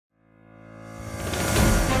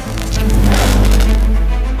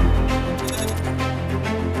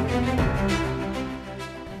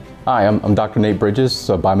Hi, I'm Dr. Nate Bridges,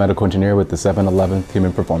 a biomedical engineer with the 711th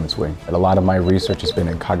Human Performance Wing. And a lot of my research has been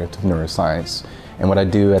in cognitive neuroscience. And what I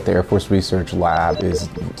do at the Air Force Research Lab is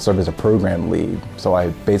serve as a program lead. So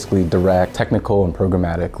I basically direct technical and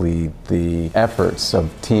programmatically the efforts of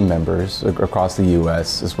team members across the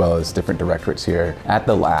US, as well as different directorates here at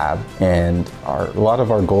the lab. And a lot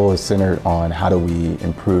of our goal is centered on how do we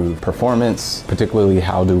improve performance, particularly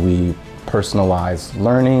how do we personalize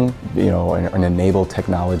learning, and enable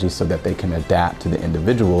technology so that they can adapt to the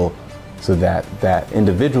individual so that that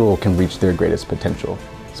individual can reach their greatest potential.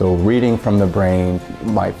 So reading from the brain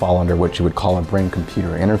might fall under what you would call a brain-computer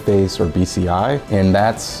interface, or BCI, and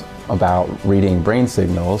that's about reading brain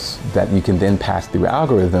signals that you can then pass through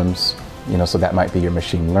algorithms, so that might be your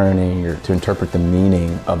machine learning, or to interpret the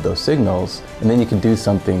meaning of those signals, and then you can do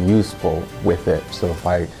something useful with it. So if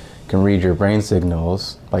I can read your brain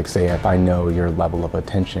signals, like say if I know your level of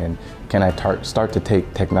attention, can I start to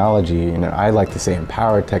take technology, and I like to say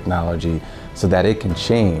empower technology, so that it can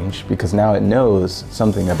change, because now it knows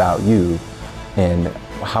something about you and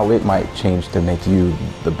how it might change to make you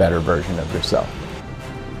the better version of yourself.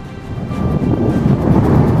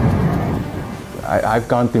 I've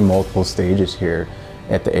gone through multiple stages here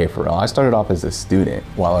at the AFRL. I started off as a student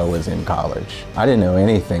while I was in college. I didn't know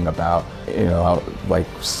anything about, like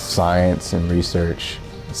science and research.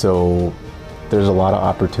 So there's a lot of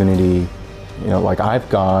opportunity. Like I've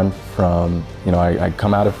gone from, I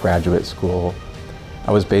come out of graduate school.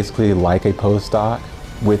 I was basically like a postdoc.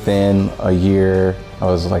 Within a year, I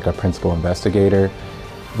was like a principal investigator.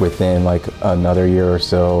 Within like another year or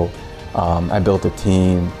so, I built a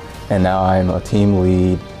team, and now I'm a team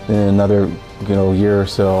lead. In another year or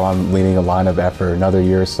so, I'm leading a line of effort. Another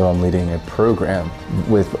year or so, I'm leading a program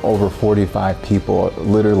with over 45 people,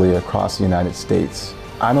 literally across the United States.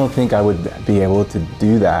 I don't think I would be able to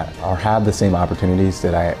do that or have the same opportunities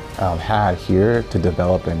that I had here to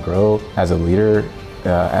develop and grow as a leader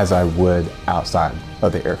as I would outside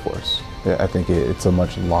of the Air Force. I think it's a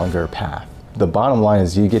much longer path. The bottom line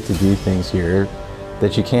is you get to do things here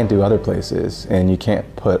that you can't do other places, and you can't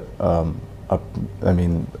put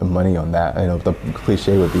money on that. The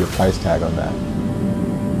cliche would be a price tag on that.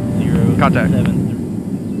 0, Contact.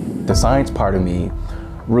 7. The science part of me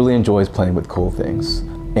really enjoys playing with cool things.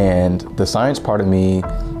 And the science part of me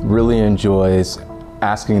really enjoys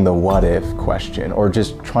asking the what if question, or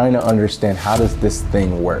just trying to understand, how does this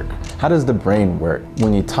thing work? How does the brain work?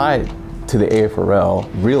 When you tie it to the AFRL,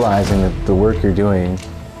 realizing that the work you're doing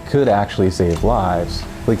could actually save lives.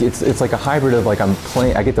 Like it's like a hybrid of like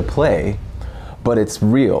I get to play, but it's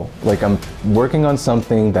real. Like I'm working on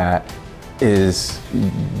something that is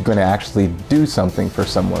going to actually do something for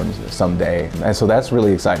someone someday. And so that's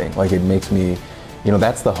really exciting. Like it makes me,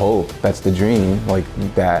 that's the hope, that's the dream, like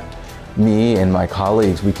that me and my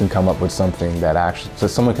colleagues, we can come up with something that so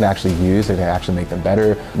someone can actually use it and actually make them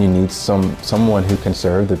better. You need someone who can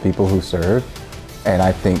serve the people who serve. And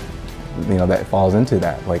I think, that falls into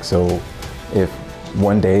that. Like, so if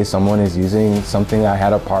one day someone is using something I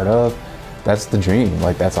had a part of, that's the dream.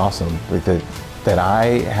 Like, that's awesome. Like that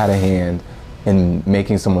I had a hand in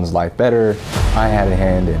making someone's life better. I had a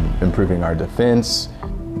hand in improving our defense.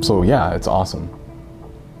 So yeah, it's awesome.